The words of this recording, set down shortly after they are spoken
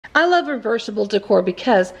I love reversible decor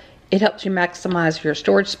because it helps you maximize your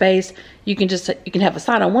storage space. You can have a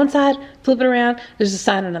sign on one side, flip it around, there's a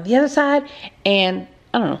sign on the other side, and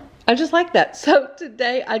I don't know, I just like that. So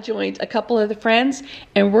today I joined a couple of the friends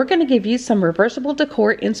and we're gonna give you some reversible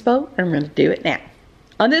decor inspo, and I'm gonna do it now.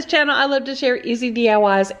 On this channel, I love to share easy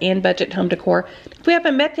DIYs and budget home decor. If we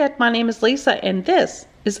haven't met yet, my name is Lisa and this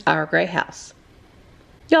is Our Gray House.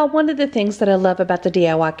 Y'all, one of the things that I love about the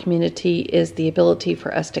DIY community is the ability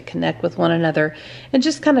for us to connect with one another and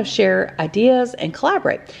just kind of share ideas and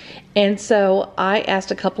collaborate. And so I asked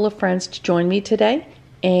a couple of friends to join me today,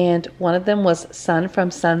 and one of them was Sun from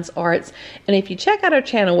Sun's Arts. And if you check out her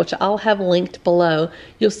channel, which I'll have linked below,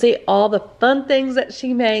 you'll see all the fun things that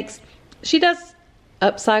she makes. She does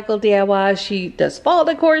upcycle DIY, she does fall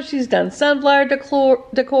decor, she's done sunflower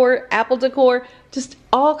decor, apple decor, just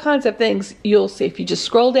all kinds of things. You'll see if you just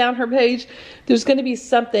scroll down her page, there's going to be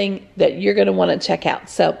something that you're going to want to check out.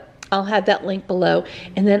 So I'll have that link below.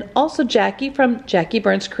 And then also Jackie from Jackie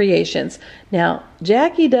Burns Creations. Now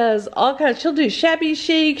Jackie does all kinds, she'll do shabby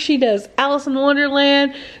chic, she does Alice in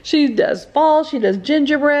Wonderland, she does fall, she does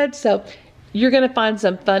gingerbread. So you're going to find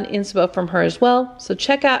some fun inspo from her as well. So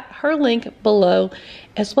check out her link below,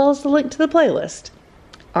 as well as the link to the playlist.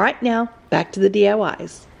 All right, now back to the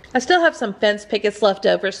DIYs. I still have some fence pickets left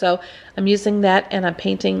over, so I'm using that, and I'm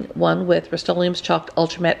painting one with Rust-Oleum's Chalked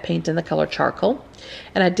Ultramatte paint in the color charcoal.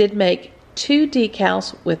 And I did make 2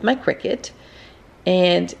 decals with my Cricut.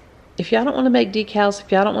 And if y'all don't want to make decals,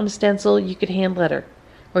 if y'all don't want to stencil, you could hand letter,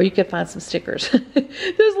 or you could find some stickers.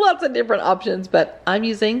 There's lots of different options, but I'm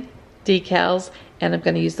using decals and I'm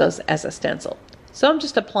going to use those as a stencil. So I'm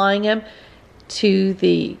just applying them to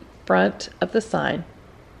the front of the sign,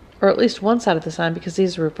 or at least one side of the sign, because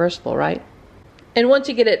these are reversible, right? And once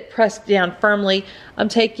you get it pressed down firmly, I'm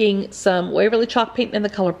taking some Waverly chalk paint in the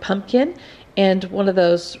color pumpkin and one of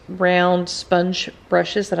those round sponge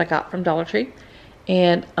brushes that I got from Dollar Tree,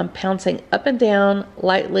 and I'm pouncing up and down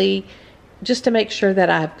lightly just to make sure that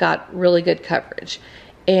I've got really good coverage.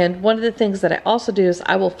 And one of the things that I also do is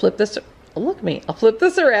I will flip this, look at me, I'll flip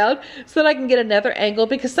this around so that I can get another angle,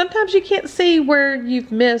 because sometimes you can't see where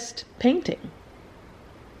you've missed painting.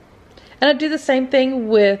 And I do the same thing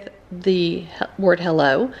with the word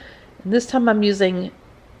hello. And this time I'm using,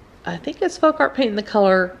 I think it's folk art paint in the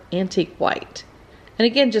color antique white. And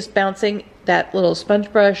again, just bouncing that little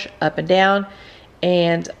sponge brush up and down,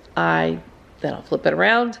 and then I'll flip it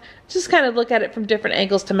around. Just kind of look at it from different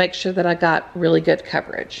angles to make sure that I got really good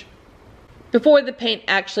coverage. Before the paint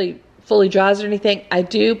actually fully dries or anything, I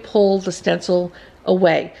do pull the stencil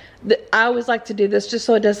away. I always like to do this just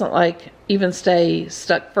so it doesn't like even stay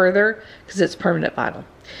stuck further, because it's permanent vinyl.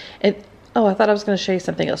 And oh, I thought I was going to show you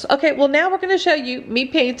something else. Okay, well now we're going to show you me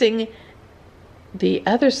painting the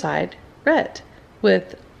other side red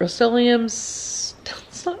with Rust-Oleum's,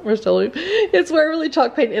 it's not Rust-Oleum, it's Waverly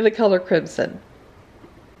chalk paint in the color crimson.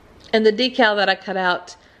 And the decal that I cut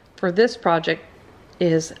out for this project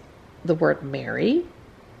is the word Mary.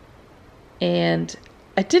 And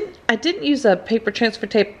I didn't use a paper transfer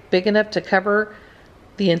tape big enough to cover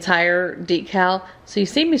the entire decal. So you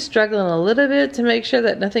see me struggling a little bit to make sure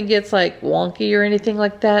that nothing gets like wonky or anything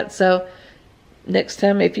like that. So next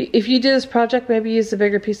time, if you do this project, maybe use a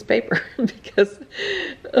bigger piece of paper because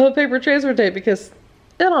paper transfer tape, because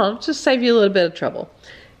it'll just save you a little bit of trouble.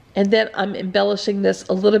 And then I'm embellishing this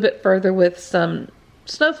a little bit further with some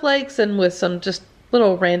snowflakes and with some just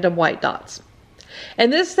little random white dots.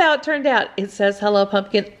 And this is how it turned out. It says hello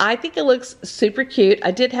pumpkin. I think it looks super cute.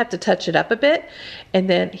 I did have to touch it up a bit. And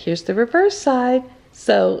then here's the reverse side.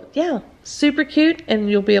 So yeah, super cute, and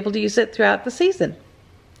you'll be able to use it throughout the season.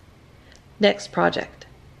 Next project.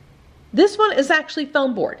 This one is actually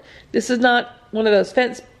foam board. This is not one of those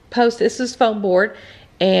fence posts. This is foam board,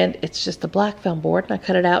 and it's just a black foam board, and I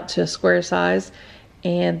cut it out to a square size.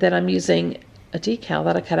 And then I'm using a decal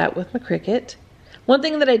that I cut out with my Cricut. One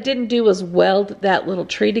thing that I didn't do was weld that little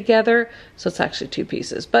tree together, so it's actually 2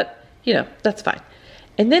 pieces, but you know, that's fine.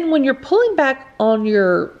 And then when you're pulling back on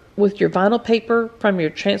with your vinyl paper from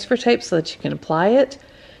your transfer tape so that you can apply it,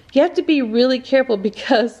 you have to be really careful,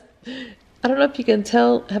 because I don't know if you can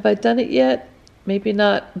tell, have I done it yet? Maybe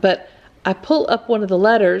not, but I pull up one of the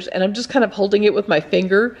letters and I'm just kind of holding it with my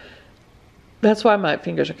finger. That's why my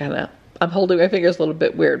fingers are I'm holding my fingers a little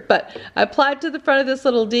bit weird, but I applied to the front of this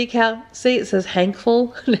little decal. See, it says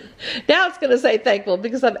thankful. Now it's going to say thankful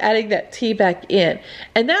because I'm adding that T back in.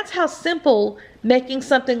 And that's how simple making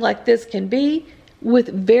something like this can be with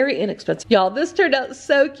very inexpensive. Y'all, this turned out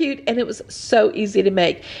so cute, and it was so easy to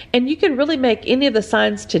make. And you can really make any of the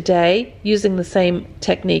signs today using the same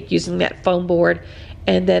technique, using that foam board,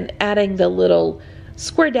 and then adding the little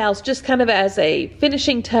square dowels just kind of as a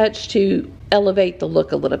finishing touch to elevate the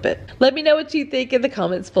look a little bit. Let me know what you think in the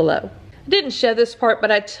comments below. I didn't show this part,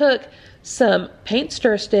 but I took some paint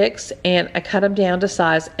stir sticks and I cut them down to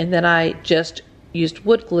size, and then I just used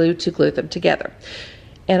wood glue to glue them together.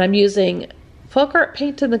 And I'm using folk art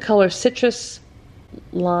paint in the color Citrus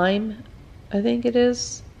Lime, I think it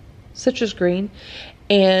is, Citrus Green,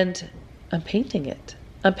 and I'm painting it.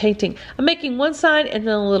 I'm making one sign and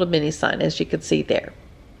then a little mini sign, as you can see there.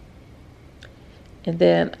 And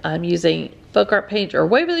then I'm using folk art paint or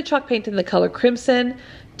Waverly chalk paint in the color Crimson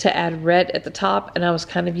to add red at the top, and I was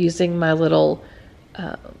kind of using my little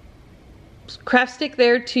craft stick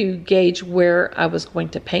there to gauge where I was going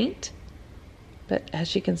to paint. But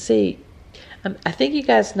as you can see, I think you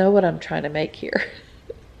guys know what I'm trying to make here.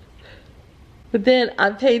 But then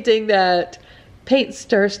I'm painting that paint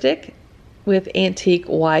stir stick with antique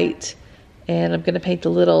white, and I'm going to paint the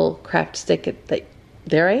little craft stick.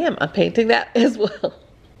 There I am. I'm painting that as well.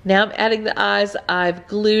 Now I'm adding the eyes. I've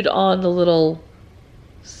glued on the little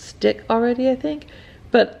stick already, I think.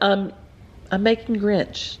 But I'm making the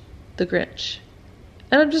Grinch.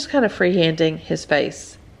 And I'm just kind of freehanding his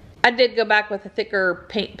face. I did go back with a thicker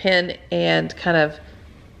paint pen and kind of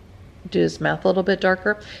do his mouth a little bit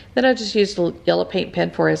darker. Then I just used a yellow paint pen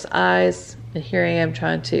for his eyes. And here I am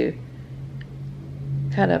trying to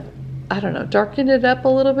kind of, I don't know, darken it up a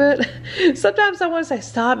little bit. Sometimes I want to say,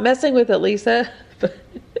 stop messing with it, Lisa.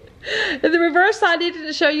 In the reverse I needed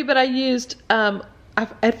to show you, but I used,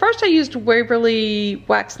 at first I used Waverly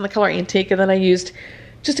wax in the color Antique, and then I used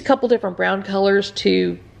just a couple different brown colors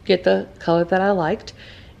to get the color that I liked.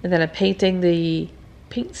 And then I'm painting the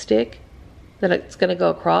paint stick that it's going to go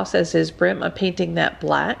across as his brim. I'm painting that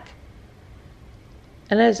black.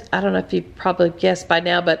 And as, I don't know if you probably guessed by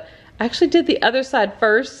now, but I actually did the other side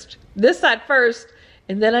first, this side first,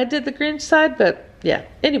 and then I did the Grinch side. But yeah,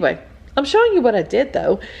 anyway, I'm showing you what I did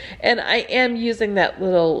though. And I am using that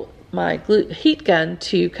little, my glue heat gun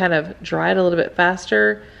to kind of dry it a little bit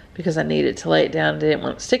faster because I needed to lay it down. I didn't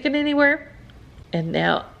want it sticking anywhere. And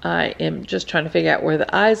now I am just trying to figure out where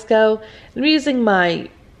the eyes go. I'm using my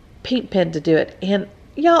paint pen to do it. And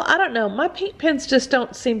y'all, I don't know, my paint pens just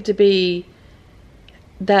don't seem to be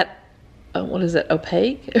that, what is it,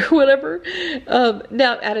 opaque or whatever.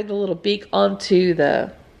 Now I'm adding the little beak onto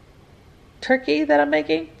the turkey that I'm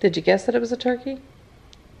making. Did you guess that it was a turkey?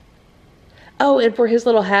 Oh, and for his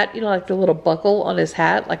little hat, you know, like the little buckle on his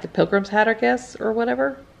hat, like a pilgrim's hat, I guess, or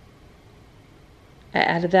whatever. I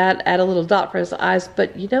added that, add a little dot for his eyes,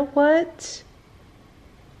 but you know what?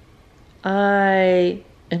 I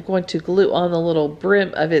am going to glue on the little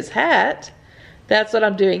brim of his hat. That's what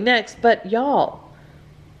I'm doing next. But y'all,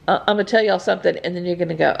 I'm going to tell y'all something, and then you're going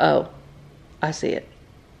to go, oh, I see it.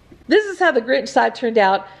 This is how the Grinch side turned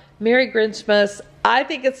out. Merry Grinchmas. I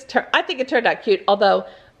think it turned out cute, although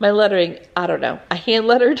my lettering, I don't know. I hand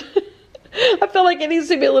lettered. I feel like it needs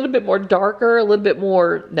to be a little bit more darker, a little bit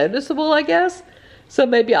more noticeable, I guess. So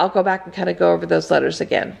maybe I'll go back and kind of go over those letters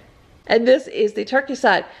again. And this is the turkey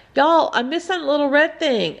side. Y'all, I'm missing a little red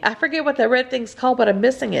thing. I forget what that red thing's called, but I'm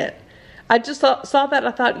missing it. I just saw that and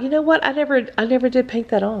I thought, you know what? I never did paint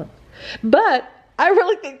that on. But I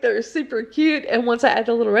really think they're super cute. And once I add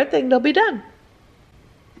the little red thing, they'll be done.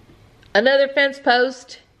 Another fence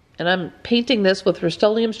post. And I'm painting this with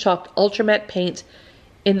Rust-Oleum's Chalk Ultra Matte paint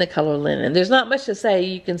in the color Linen. There's not much to say.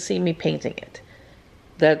 You can see me painting it.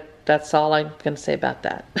 That's all I'm going to say about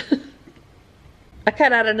that. I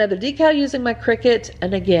cut out another decal using my Cricut.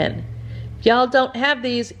 And again, if y'all don't have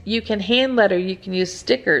these, you can hand letter. You can use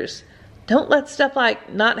stickers. Don't let stuff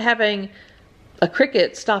like not having a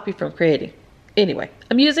Cricut stop you from creating. Anyway,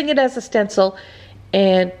 I'm using it as a stencil.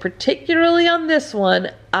 And particularly on this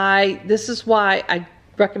one, this is why I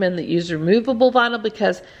recommend that you use removable vinyl,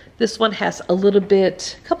 because this one has a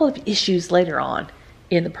couple of issues later on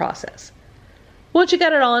in the process. Once you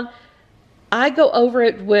got it on, I go over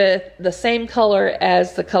it with the same color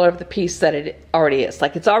as the color of the piece that it already is.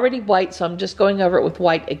 Like, it's already white, so I'm just going over it with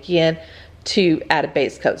white again to add a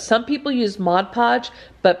base coat. Some people use Mod Podge,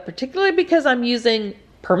 but particularly because I'm using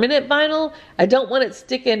permanent vinyl, I don't want it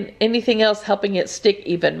sticking anything else, helping it stick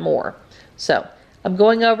even more. So I'm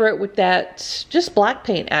going over it with that, just black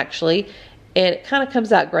paint actually, and it kind of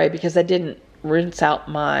comes out gray because I didn't rinse out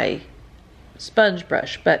my sponge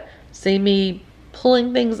brush. But see me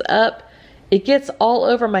pulling things up, it gets all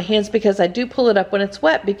over my hands because I do pull it up when it's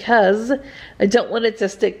wet because I don't want it to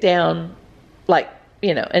stick down, like,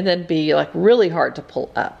 you know, and then be like really hard to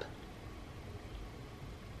pull up.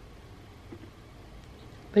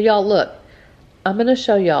 But y'all look, I'm going to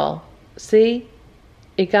show y'all. See,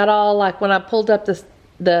 it got all like when I pulled up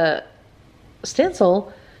the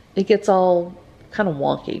stencil, it gets all kind of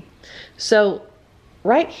wonky. So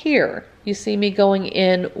right here, you see me going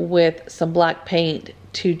in with some black paint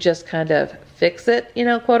to just kind of fix it, you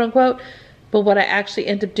know, quote unquote. But what I actually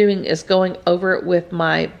end up doing is going over it with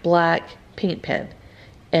my black paint pen.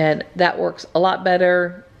 And that works a lot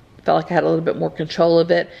better. Felt like I had a little bit more control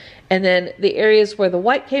of it. And then the areas where the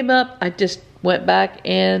white came up, I just went back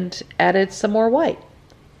and added some more white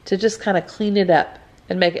to just kind of clean it up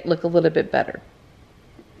and make it look a little bit better.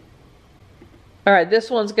 All right, this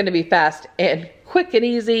one's going to be fast and quick and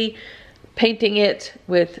easy. Painting it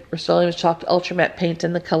with Rust-Oleum Chalk Ultra Matte paint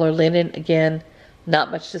in the color Linen. Again, not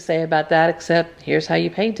much to say about that except here's how you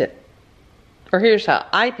paint it. Or here's how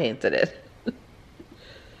I painted it.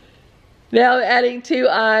 Now adding 2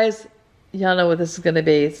 eyes. Y'all know what this is going to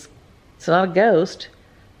be. It's not a ghost.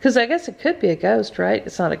 Because I guess it could be a ghost, right?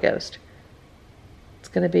 It's not a ghost. It's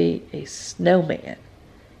going to be a snowman.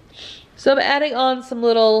 So I'm adding on some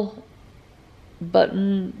little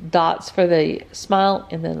button dots for the smile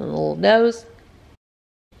and then a little nose.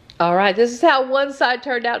 All right, this is how one side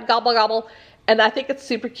turned out. Gobble, gobble. And I think it's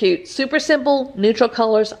super cute. Super simple, neutral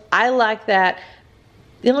colors. I like that.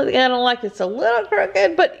 The only thing I don't like, it's a little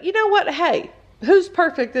crooked, but you know what? Hey, who's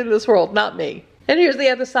perfect in this world? Not me. And here's the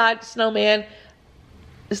other side, snowman.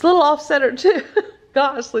 It's a little off-center too.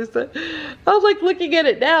 Gosh, Lisa. I was like looking at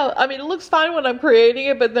it now. I mean, it looks fine when I'm creating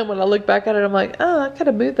it, but then when I look back at it, I'm like, oh, I could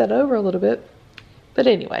have moved that over a little bit. But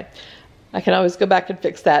anyway, I can always go back and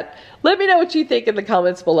fix that. Let me know what you think in the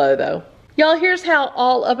comments below, though. Y'all, here's how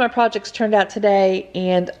all of my projects turned out today,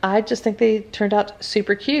 and I just think they turned out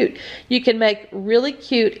super cute. You can make really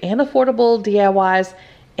cute and affordable DIYs,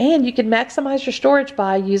 and you can maximize your storage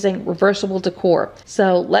by using reversible decor.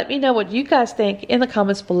 So let me know what you guys think in the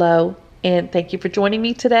comments below, and thank you for joining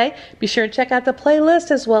me today. Be sure to check out the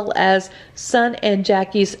playlist as well as Sun and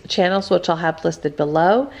Jackie's channels, which I'll have listed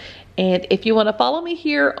below. And if you want to follow me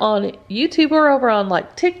here on YouTube or over on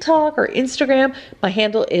like TikTok or Instagram, my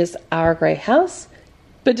handle is Our Gray House.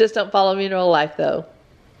 But just don't follow me in real life though,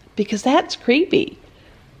 because that's creepy.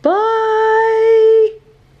 Bye!